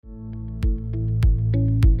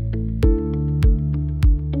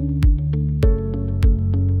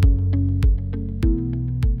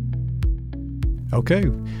Okay,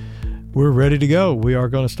 we're ready to go. We are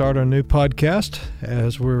going to start our new podcast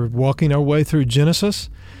as we're walking our way through Genesis.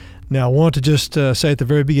 Now, I want to just say at the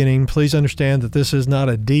very beginning, please understand that this is not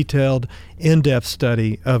a detailed, in-depth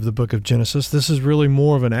study of the book of Genesis. This is really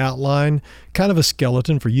more of an outline, kind of a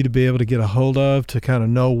skeleton for you to be able to get a hold of, to kind of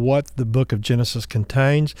know what the book of Genesis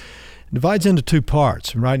contains. It divides into two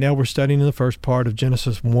parts. Right now we're studying the first part of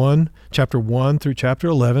Genesis 1, chapter 1 through chapter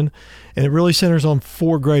 11, and it really centers on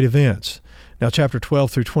four great events. Now, chapter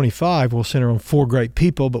 12 through 25 will center on four great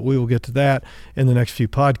people, but we will get to that in the next few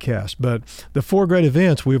podcasts. But the four great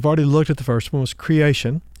events, we've already looked at. The first one was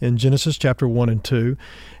creation in Genesis chapter 1 and 2.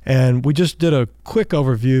 And we just did a quick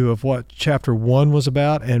overview of what chapter 1 was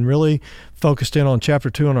about and really focused in on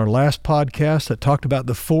chapter 2 on our last podcast that talked about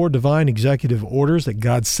the four divine executive orders that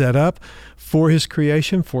God set up for his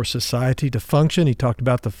creation, for society to function. He talked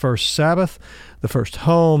about the first Sabbath, the first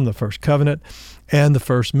home, the first covenant, and the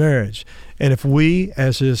first marriage. And if we,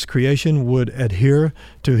 as his creation, would adhere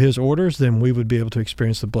to his orders, then we would be able to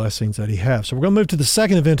experience the blessings that he has. So we're going to move to the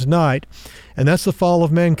second event tonight, and that's the fall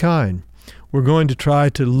of mankind. We're going to try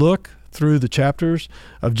to look through the chapters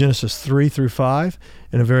of Genesis 3 through 5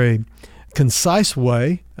 in a very concise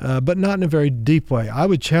way, but not in a very deep way. I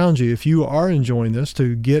would challenge you, if you are enjoying this,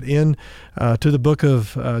 to get in to the book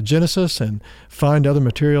of Genesis and find other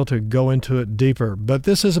material to go into it deeper. But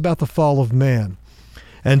this is about the fall of man.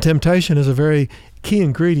 And temptation is a very key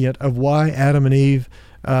ingredient of why Adam and Eve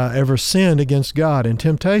ever sinned against God. And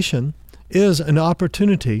temptation is an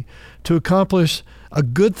opportunity to accomplish a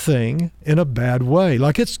good thing in a bad way.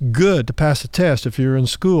 Like, it's good to pass a test if you're in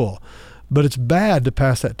school, but it's bad to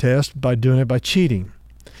pass that test by doing it by cheating.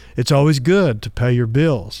 It's always good to pay your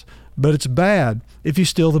bills, but it's bad if you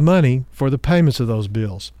steal the money for the payments of those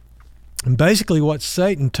bills. And basically what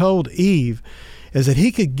Satan told Eve is that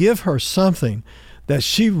he could give her something that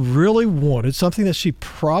she really wanted, something that she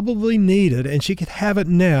probably needed, and she could have it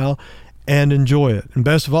now and enjoy it. And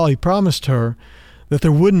best of all, he promised her that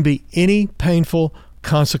there wouldn't be any painful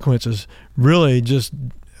consequences, really just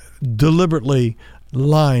deliberately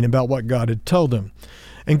lying about what God had told them.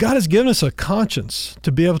 And God has given us a conscience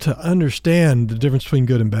to be able to understand the difference between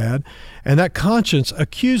good and bad. And that conscience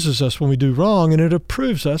accuses us when we do wrong, and it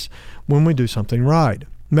approves us when we do something right.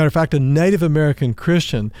 Matter of fact, a Native American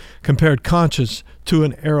Christian compared conscience to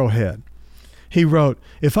an arrowhead. He wrote,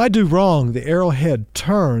 "If I do wrong, the arrowhead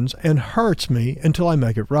turns and hurts me until I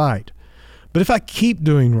make it right. But if I keep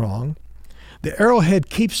doing wrong, the arrowhead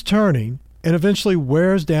keeps turning and eventually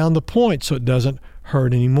wears down the point so it doesn't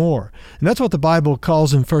hurt anymore." And that's what the Bible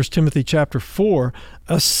calls in 1 Timothy chapter 4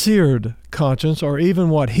 a seared conscience, or even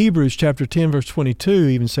what Hebrews chapter 10 verse 22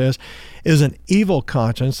 even says is an evil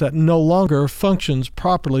conscience that no longer functions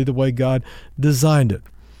properly the way God designed it.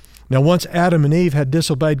 Now, once Adam and Eve had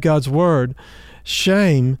disobeyed God's word,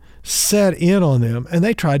 shame set in on them and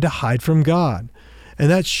they tried to hide from God. And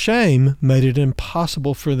that shame made it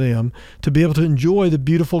impossible for them to be able to enjoy the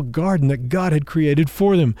beautiful garden that God had created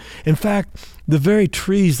for them. In fact, the very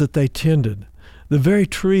trees that they tended, the very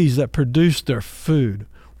trees that produced their food,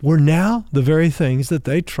 were now the very things that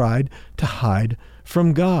they tried to hide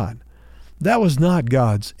from God. That was not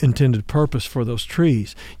God's intended purpose for those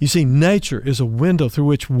trees. You see, nature is a window through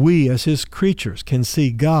which we as his creatures can see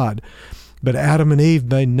God. But Adam and Eve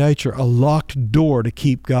made nature a locked door to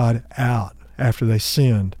keep God out after they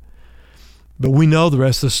sinned. But we know the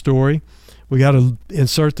rest of the story. We got to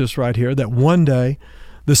insert this right here, that one day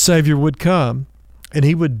the Savior would come and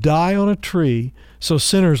he would die on a tree so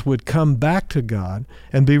sinners would come back to God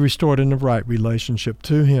and be restored in a right relationship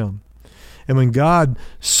to him. And when God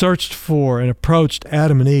searched for and approached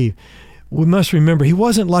Adam and Eve, we must remember he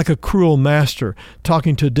wasn't like a cruel master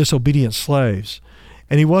talking to disobedient slaves.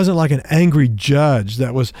 And he wasn't like an angry judge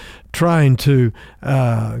that was trying to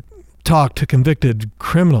talk to convicted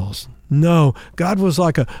criminals. No, God was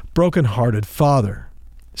like a broken-hearted father,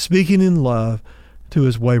 speaking in love to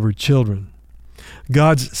his wayward children.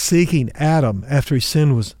 God's seeking Adam after he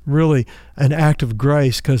sinned was really an act of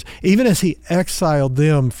grace, because even as he exiled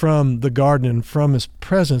them from the garden and from his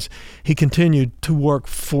presence, he continued to work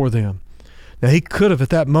for them. Now, he could have at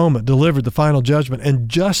that moment delivered the final judgment and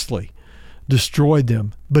justly destroyed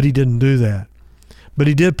them, but he didn't do that. But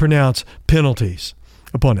he did pronounce penalties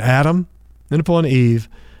upon Adam and upon Eve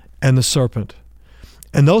and the serpent.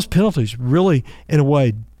 And those penalties really, in a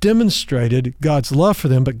way, demonstrated God's love for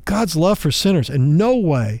them, but God's love for sinners in no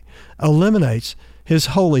way eliminates his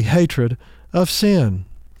holy hatred of sin.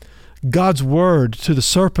 God's word to the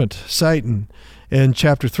serpent, Satan, in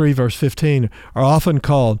chapter 3, verse 15, are often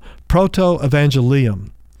called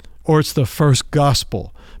proto-evangelium, or it's the first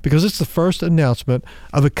gospel, because it's the first announcement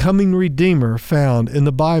of a coming Redeemer found in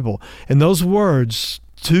the Bible. And those words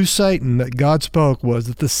to Satan that God spoke was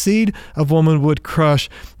that the seed of woman would crush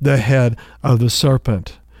the head of the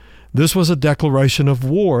serpent. This was a declaration of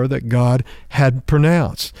war that God had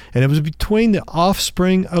pronounced. And it was between the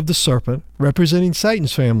offspring of the serpent, representing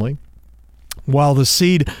Satan's family, while the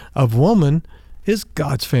seed of woman is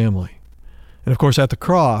God's family. And of course, at the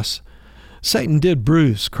cross, Satan did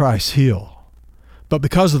bruise Christ's heel. But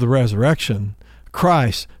because of the resurrection,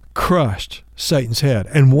 Christ crushed Satan's head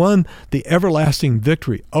and won the everlasting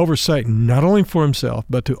victory over Satan, not only for himself,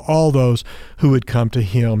 but to all those who would come to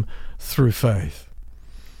him through faith.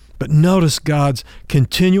 But notice God's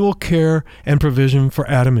continual care and provision for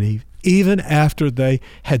Adam and Eve, even after they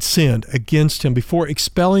had sinned against him. Before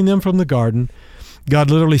expelling them from the garden,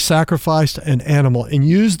 God literally sacrificed an animal and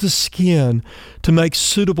used the skin to make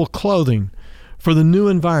suitable clothing for the new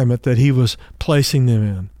environment that he was placing them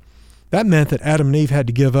in. That meant that Adam and Eve had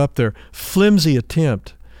to give up their flimsy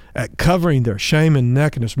attempt at covering their shame and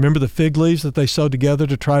nakedness. Remember the fig leaves that they sewed together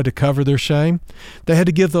to try to cover their shame? They had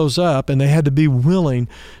to give those up, and they had to be willing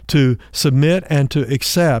to submit and to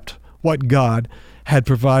accept what God had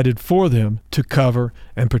provided for them to cover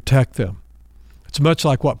and protect them. It's much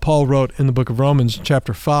like what Paul wrote in the book of Romans,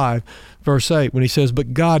 chapter 5, verse 8, when he says,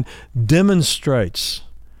 "But God demonstrates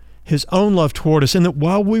his own love toward us in that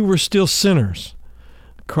while we were still sinners,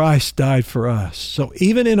 Christ died for us." So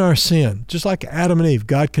even in our sin, just like Adam and Eve,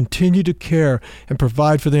 God continued to care and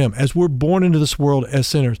provide for them. As we're born into this world as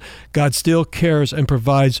sinners, God still cares and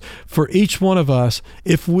provides for each one of us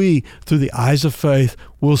if we, through the eyes of faith,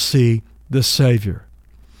 will see the Savior.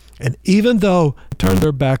 And even though they turned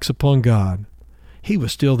their backs upon God, he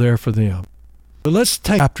was still there for them. But let's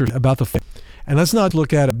take a chapter about the faith, and let's not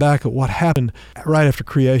look at it back at what happened right after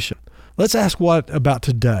creation. Let's ask what about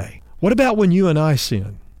today? What about when you and I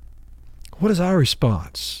sin? What is our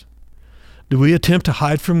response? Do we attempt to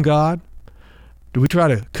hide from God? Do we try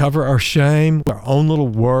to cover our shame with our own little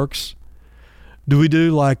works? Do we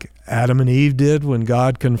do like Adam and Eve did when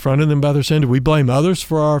God confronted them about their sin? Do we blame others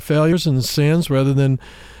for our failures and sins rather than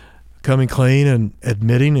coming clean and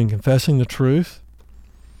admitting and confessing the truth?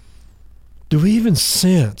 Do we even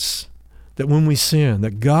sense that when we sin,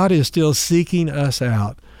 that God is still seeking us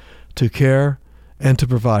out to care and to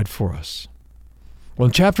provide for us? Well,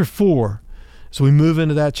 in chapter 4, as we move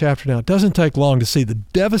into that chapter now, it doesn't take long to see the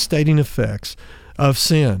devastating effects of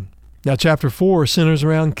sin. Now, chapter 4 centers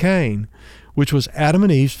around Cain, which was Adam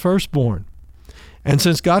and Eve's firstborn. And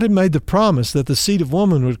since God had made the promise that the seed of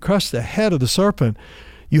woman would crush the head of the serpent,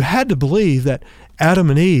 you had to believe that Adam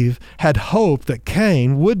and Eve had hoped that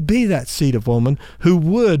Cain would be that seed of woman who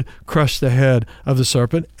would crush the head of the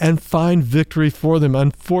serpent and find victory for them.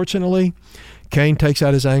 Unfortunately, Cain takes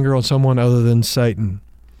out his anger on someone other than Satan.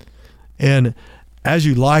 And As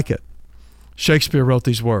You Like It, Shakespeare wrote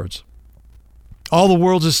these words: "All the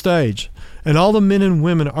world's a stage, and all the men and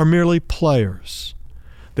women are merely players.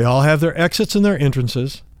 They all have their exits and their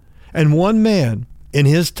entrances, and one man in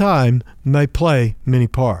his time may play many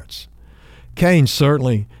parts." Cain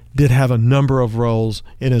certainly did have a number of roles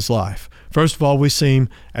in his life. First of all, we see him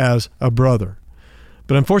as a brother.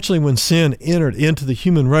 But unfortunately, when sin entered into the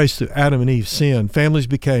human race through Adam and Eve's sin, families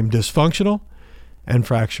became dysfunctional and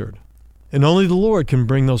fractured. And only the Lord can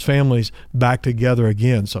bring those families back together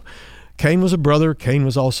again. So Cain was a brother. Cain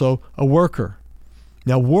was also a worker.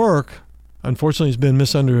 Now, work, unfortunately, has been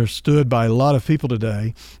misunderstood by a lot of people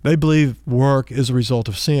today. They believe work is a result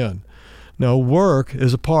of sin. No, work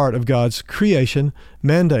is a part of God's creation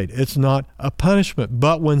mandate. It's not a punishment.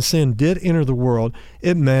 But when sin did enter the world,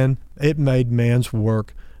 it made man's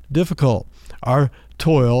work difficult. Our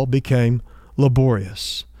toil became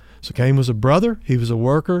laborious. So Cain was a brother. He was a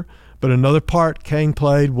worker. But another part Cain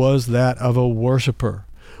played was that of a worshiper.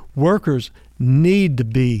 Workers need to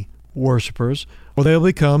be worshipers, or they'll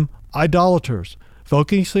become idolaters,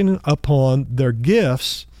 focusing upon their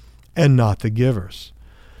gifts and not the givers.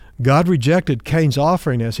 God rejected Cain's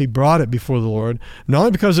offering as he brought it before the Lord, not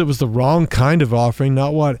only because it was the wrong kind of offering,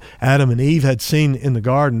 not what Adam and Eve had seen in the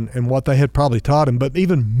garden and what they had probably taught him, but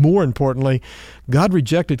even more importantly, God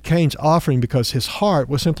rejected Cain's offering because his heart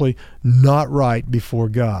was simply not right before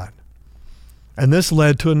God. And this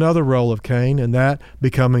led to another role of Cain, and that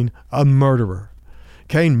becoming a murderer.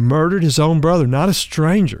 Cain murdered his own brother, not a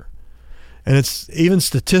stranger. And it's even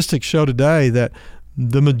statistics show today that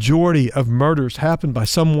the majority of murders happen by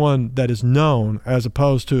someone that is known as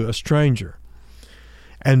opposed to a stranger.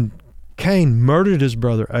 And Cain murdered his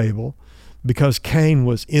brother Abel because Cain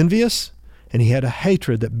was envious and he had a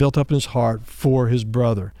hatred that built up in his heart for his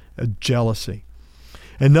brother, a jealousy.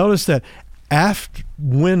 And notice that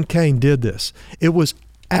when Cain did this, it was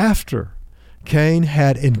after Cain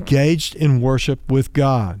had engaged in worship with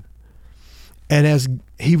God. And as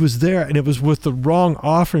he was there, and it was with the wrong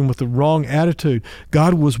offering, with the wrong attitude,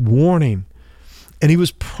 God was warning. And he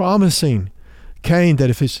was promising Cain that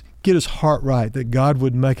if he get his heart right, that God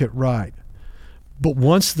would make it right. But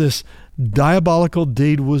once this diabolical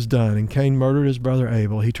deed was done and Cain murdered his brother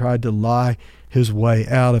Abel, he tried to lie his way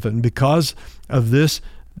out of it. And because of this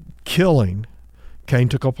killing, Cain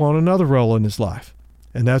took upon another role in his life.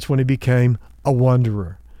 And that's when he became a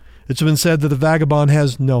wanderer. It's been said that the vagabond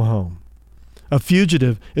has no home. A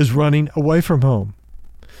fugitive is running away from home.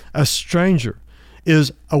 A stranger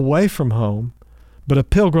is away from home, but a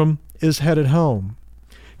pilgrim is headed home.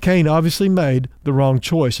 Cain obviously made the wrong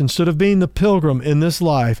choice. Instead of being the pilgrim in this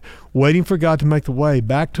life, waiting for God to make the way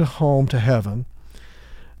back to home, to heaven,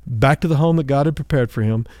 back to the home that God had prepared for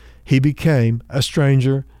him, he became a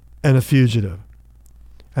stranger and a fugitive.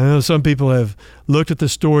 I know some people have looked at the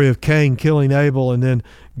story of Cain killing Abel and then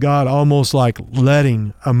God almost like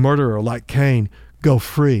letting a murderer like Cain go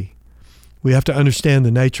free. We have to understand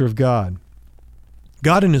the nature of God.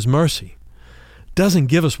 God in his mercy doesn't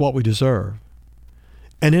give us what we deserve.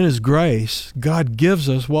 And in his grace, God gives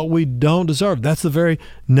us what we don't deserve. That's the very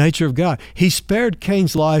nature of God. He spared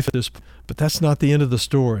Cain's life, but that's not the end of the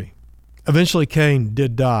story. Eventually, Cain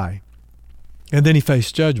did die, and then he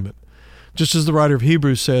faced judgment. Just as the writer of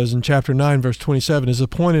Hebrews says in chapter 9, verse 27, it is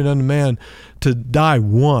appointed unto man to die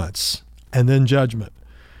once, and then judgment.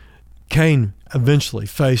 Cain eventually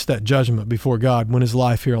faced that judgment before God when his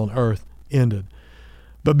life here on earth ended.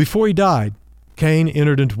 But before he died, Cain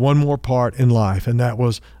entered into one more part in life, and that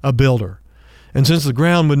was a builder. And since the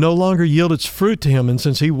ground would no longer yield its fruit to him, and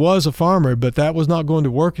since he was a farmer, but that was not going to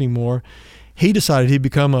work anymore, he decided he'd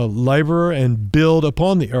become a laborer and build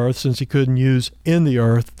upon the earth, since he couldn't use in the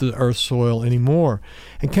earth's soil anymore.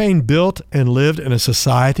 And Cain built and lived in a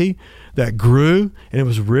society that grew, and it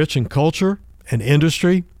was rich in culture and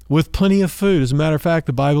industry with plenty of food. As a matter of fact,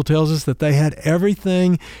 the Bible tells us that they had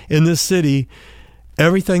everything in this city,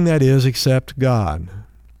 everything that is except God.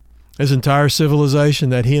 His entire civilization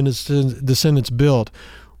that he and his descendants built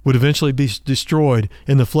would eventually be destroyed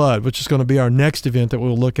in the flood, which is going to be our next event that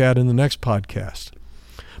we'll look at in the next podcast.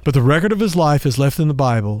 But the record of his life is left in the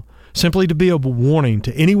Bible simply to be a warning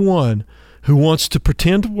to anyone who wants to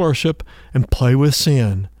pretend to worship and play with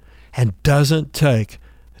sin and doesn't take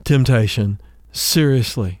temptation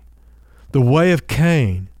seriously. The way of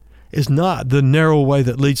Cain is not the narrow way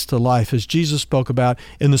that leads to life, as Jesus spoke about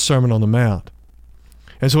in the Sermon on the Mount.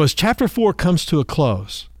 And so as chapter 4 comes to a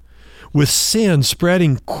close, with sin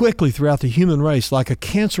spreading quickly throughout the human race like a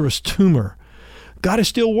cancerous tumor, God is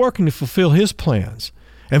still working to fulfill his plans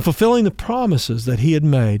and fulfilling the promises that he had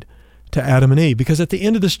made to Adam and Eve. Because at the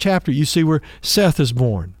end of this chapter, you see where Seth is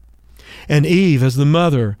born. And Eve, as the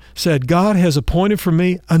mother, said, God has appointed for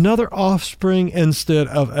me another offspring instead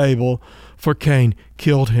of Abel, for Cain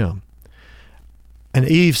killed him. And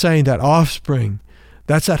Eve saying that offspring,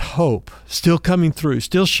 that's that hope still coming through,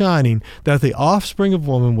 still shining, that the offspring of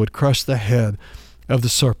woman would crush the head of the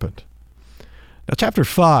serpent. Now, chapter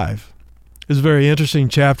 5 is a very interesting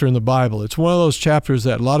chapter in the Bible. It's one of those chapters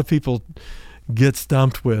that a lot of people get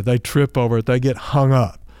stumped with. They trip over it. They get hung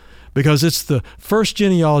up because it's the first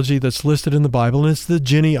genealogy that's listed in the Bible, and it's the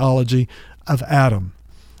genealogy of Adam.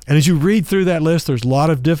 And as you read through that list, there's a lot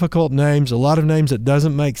of difficult names, a lot of names that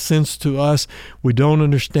doesn't make sense to us. We don't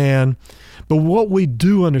understand. But what we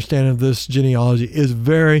do understand of this genealogy is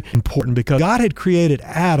very important, because God had created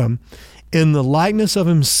Adam in the likeness of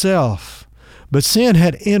himself. But sin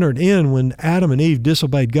had entered in when Adam and Eve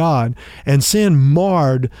disobeyed God, and sin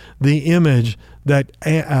marred the image that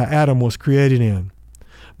Adam was created in.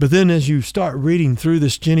 But then as you start reading through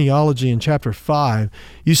this genealogy in chapter 5,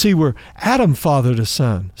 you see where Adam fathered a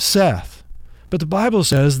son, Seth. But the Bible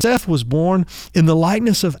says Seth was born in the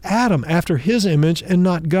likeness of Adam, after his image and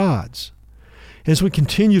not God's. As we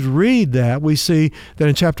continue to read that, we see that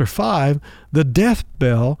in chapter 5, the death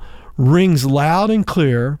bell rings loud and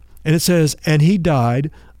clear, and it says, and he died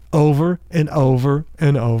over and over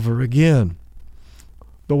and over again.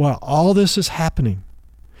 But while all this is happening,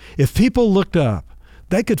 if people looked up,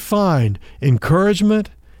 they could find encouragement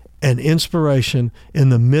and inspiration in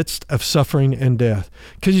the midst of suffering and death.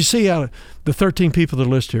 Because you see, out of the 13 people that are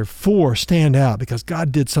listed here, 4 stand out because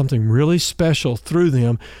God did something really special through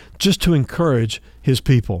them just to encourage his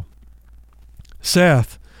people.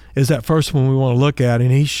 Seth is that first one we want to look at,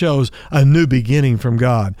 and he shows a new beginning from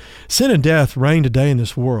God. Sin and death reign today in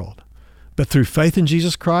this world, but through faith in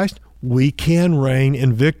Jesus Christ, we can reign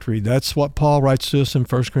in victory. That's what Paul writes to us in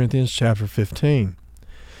 1 Corinthians chapter 15.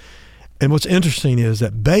 And what's interesting is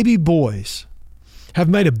that baby boys have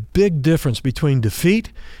made a big difference between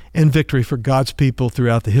defeat and victory for God's people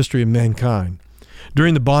throughout the history of mankind.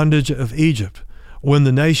 During the bondage of Egypt, when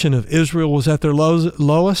the nation of Israel was at their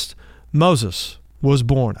lowest, Moses was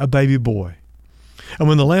born, a baby boy. And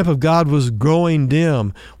when the lamp of God was growing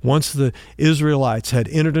dim, once the Israelites had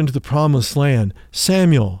entered into the promised land,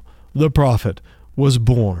 Samuel, the prophet, was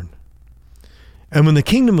born. And when the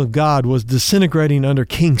kingdom of God was disintegrating under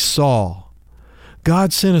King Saul,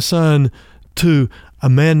 God sent a son to a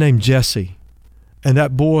man named Jesse. And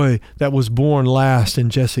that boy that was born last in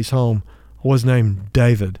Jesse's home was named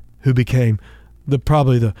David, who became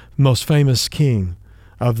probably the most famous king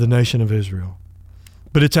of the nation of Israel.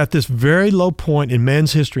 But it's at this very low point in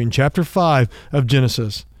man's history, in chapter 5 of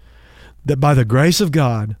Genesis, that by the grace of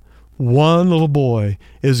God, one little boy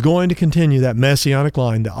is going to continue that messianic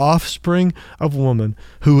line, the offspring of woman,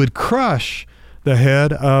 who would crush the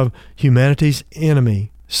head of humanity's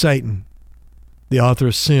enemy, Satan, the author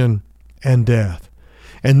of sin and death.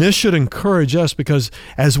 And this should encourage us, because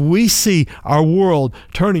as we see our world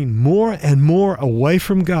turning more and more away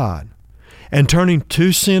from God and turning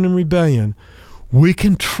to sin and rebellion, we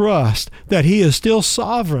can trust that He is still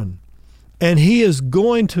sovereign, and He is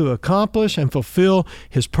going to accomplish and fulfill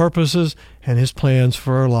His purposes and His plans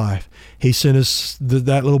for our life. He sent us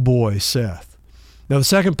that little boy, Seth. Now, the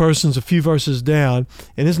second person's a few verses down,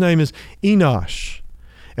 and his name is Enosh.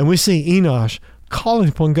 And we see Enosh calling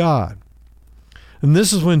upon God. And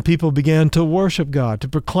this is when people began to worship God, to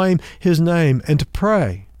proclaim His name, and to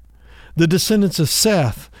pray. The descendants of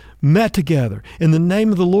Seth met together in the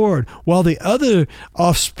name of the Lord, while the other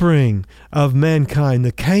offspring of mankind,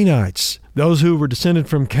 the Cainites, those who were descended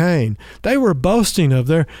from Cain, they were boasting of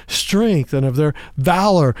their strength and of their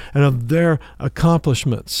valor and of their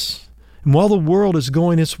accomplishments. And while the world is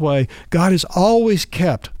going its way, God has always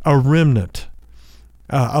kept a remnant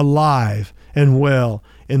alive and well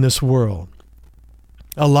in this world.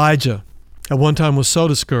 Elijah at one time was so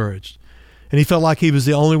discouraged, and he felt like he was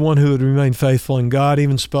the only one who would remain faithful, and God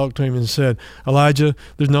even spoke to him and said, Elijah,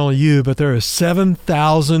 there's not only you, but there are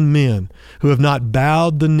 7,000 men who have not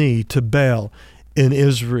bowed the knee to Baal in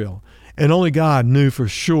Israel. And only God knew for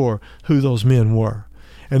sure who those men were.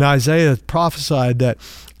 And Isaiah prophesied that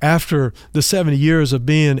after the 70 years of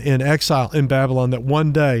being in exile in Babylon, that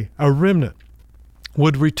one day a remnant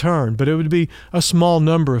would return, but it would be a small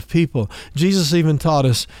number of people. Jesus even taught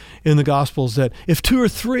us in the Gospels that if 2 or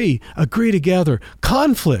 3 agree together,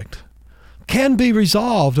 conflict can be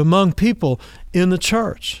resolved among people in the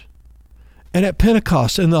church. And at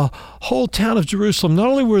Pentecost, in the whole town of Jerusalem, not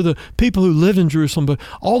only were the people who lived in Jerusalem, but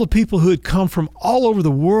all the people who had come from all over the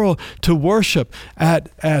world to worship at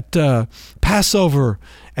Passover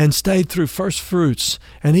and stayed through first fruits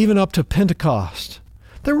and even up to Pentecost.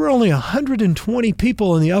 There were only 120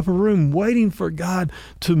 people in the upper room waiting for God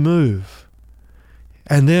to move.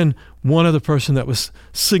 And then one other person that was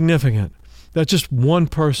significant, that just one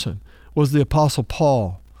person, was the Apostle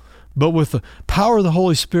Paul. But with the power of the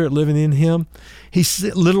Holy Spirit living in him, he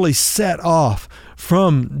literally set off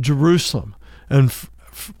from Jerusalem and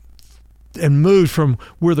moved from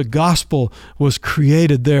where the gospel was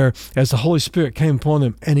created there as the Holy Spirit came upon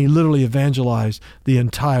them, and he literally evangelized the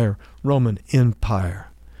entire Roman Empire.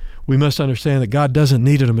 We must understand that God doesn't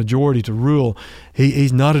need a majority to rule.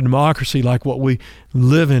 He's not a democracy like what we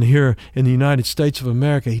live in here in the United States of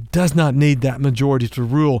America. He does not need that majority to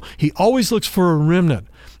rule. He always looks for a remnant,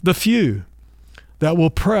 the few that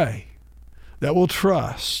will pray, that will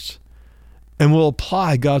trust, and will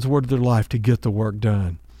apply God's word to their life to get the work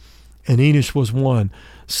done. And Enosh was one,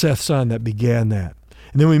 Seth's son, that began that.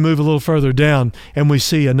 And then we move a little further down, and we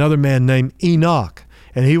see another man named Enoch.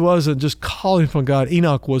 And he wasn't just calling upon God.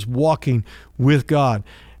 Enoch was walking with God.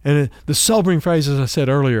 And the sobering phrase, as I said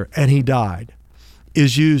earlier, and he died,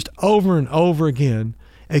 is used over and over again,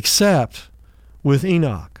 except with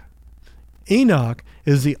Enoch. Enoch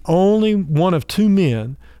is the only one of 2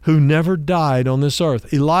 men who never died on this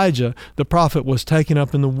earth. Elijah, the prophet, was taken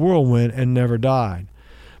up in the whirlwind and never died.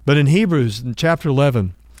 But in Hebrews, in chapter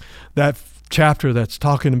 11, that chapter that's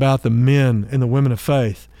talking about the men and the women of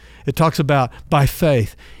faith, it talks about, by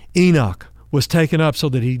faith, Enoch was taken up so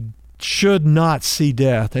that he should not see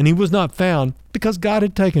death. And he was not found because God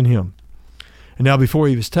had taken him. And now before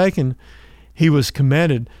he was taken, he was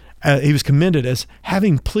commended as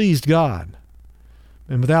having pleased God.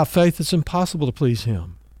 And without faith, it's impossible to please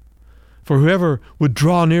him. For whoever would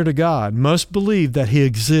draw near to God must believe that he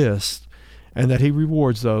exists and that he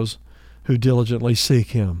rewards those who diligently seek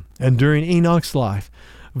him. And during Enoch's life,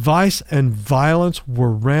 vice and violence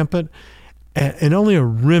were rampant, and only a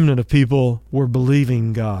remnant of people were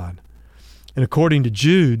believing God. And according to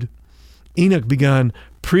Jude, Enoch began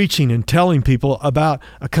preaching and telling people about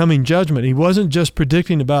a coming judgment. He wasn't just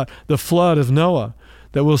predicting about the flood of Noah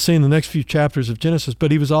that we'll see in the next few chapters of Genesis,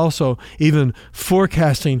 but he was also even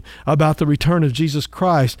forecasting about the return of Jesus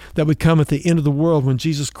Christ that would come at the end of the world when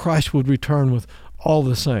Jesus Christ would return with all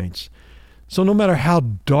the saints. So no matter how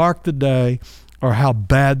dark the day or how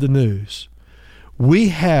bad the news, we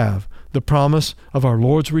have the promise of our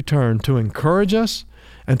Lord's return to encourage us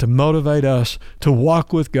and to motivate us to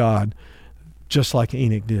walk with God just like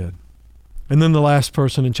Enoch did. And then the last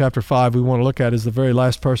person in chapter 5 we want to look at is the very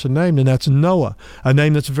last person named, and that's Noah, a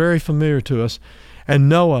name that's very familiar to us. And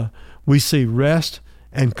Noah, we see rest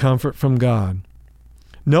and comfort from God.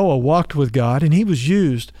 Noah walked with God, and he was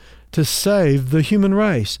used to save the human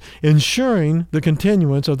race, ensuring the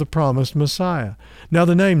continuance of the promised Messiah. Now,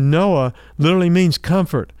 the name Noah literally means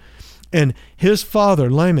comfort. And his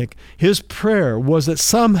father, Lamech, his prayer was that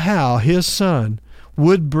somehow his son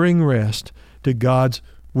would bring rest to God's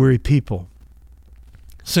weary people.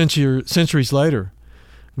 Centuries later,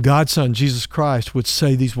 God's Son, Jesus Christ, would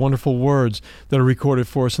say these wonderful words that are recorded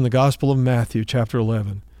for us in the Gospel of Matthew, chapter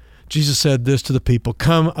 11. Jesus said this to the people,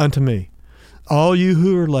 "Come unto me, all you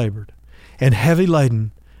who are labored and heavy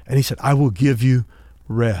laden," and he said, "I will give you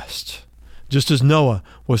rest." Just as Noah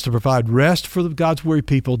was to provide rest for God's weary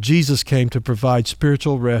people, Jesus came to provide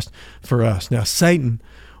spiritual rest for us. Now, Satan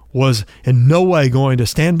was in no way going to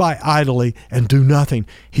stand by idly and do nothing.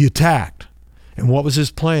 He attacked. And what was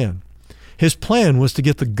his plan? His plan was to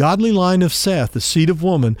get the godly line of Seth, the seed of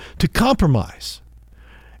woman, to compromise.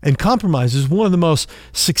 And compromise is one of the most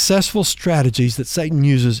successful strategies that Satan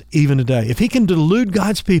uses even today. If he can delude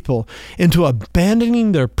God's people into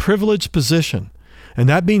abandoning their privileged position, and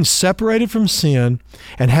that being separated from sin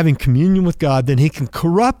and having communion with God, then he can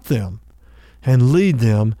corrupt them and lead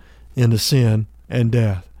them into sin and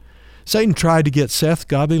death. Satan tried to get Seth's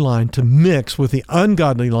godly line to mix with the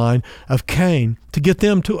ungodly line of Cain to get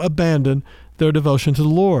them to abandon their devotion to the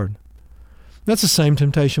Lord. That's the same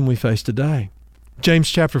temptation we face today. James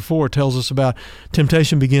chapter 4 tells us about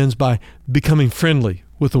temptation begins by becoming friendly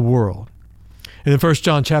with the world. And then 1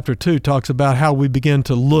 John chapter 2 talks about how we begin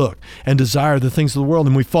to look and desire the things of the world,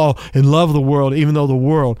 and we fall in love with the world even though the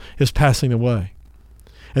world is passing away.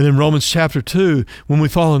 And then Romans chapter 2, when we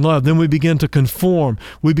fall in love, then we begin to conform.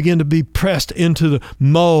 We begin to be pressed into the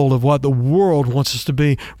mold of what the world wants us to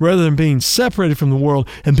be, rather than being separated from the world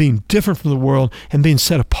and being different from the world and being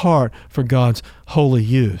set apart for God's holy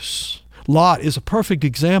use. Lot is a perfect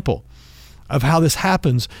example of how this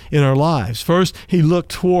happens in our lives. First, he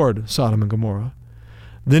looked toward Sodom and Gomorrah.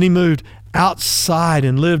 Then he moved outside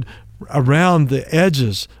and lived around the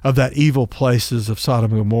edges of that evil places of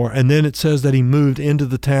Sodom and Gomorrah. And then it says that he moved into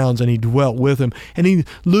the towns and he dwelt with them. And he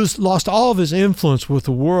lost all of his influence with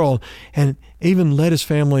the world and even led his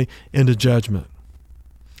family into judgment.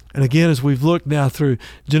 And again, as we've looked now through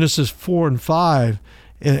Genesis 4 and 5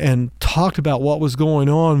 and talked about what was going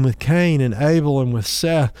on with Cain and Abel and with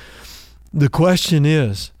Seth, the question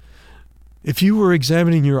is, if you were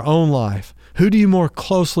examining your own life, who do you more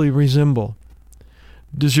closely resemble?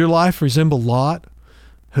 Does your life resemble Lot,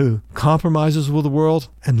 who compromises with the world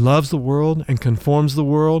and loves the world and conforms the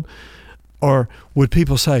world? Or would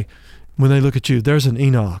people say, when they look at you, there's an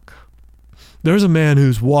Enoch. There's a man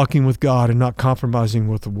who's walking with God and not compromising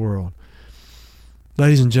with the world.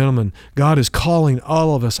 Ladies and gentlemen, God is calling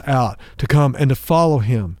all of us out to come and to follow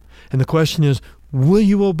him. And the question is, will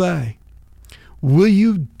you obey? Will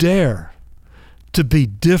you dare to be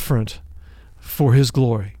different for his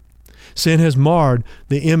glory? Sin has marred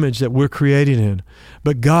the image that we're created in,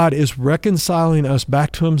 but God is reconciling us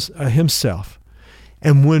back to himself.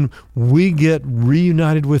 And when we get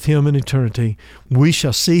reunited with him in eternity, we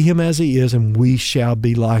shall see him as he is, and we shall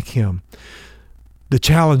be like him. The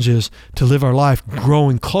challenge is to live our life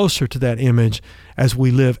growing closer to that image as we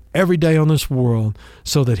live every day on this world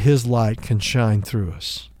so that his light can shine through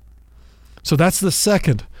us. So that's the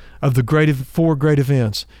second of the four great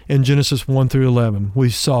events in Genesis 1 through 11. We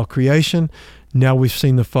saw creation, now we've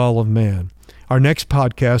seen the fall of man. Our next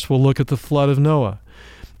podcast will look at the flood of Noah.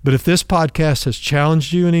 But if this podcast has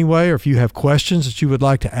challenged you in any way, or if you have questions that you would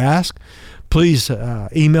like to ask, please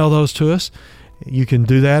email those to us. You can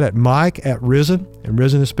do that at Mike@Risen, and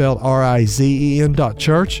Risen is spelled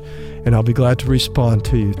RIZEN.church, and I'll be glad to respond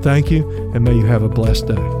to you. Thank you, and may you have a blessed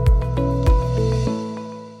day.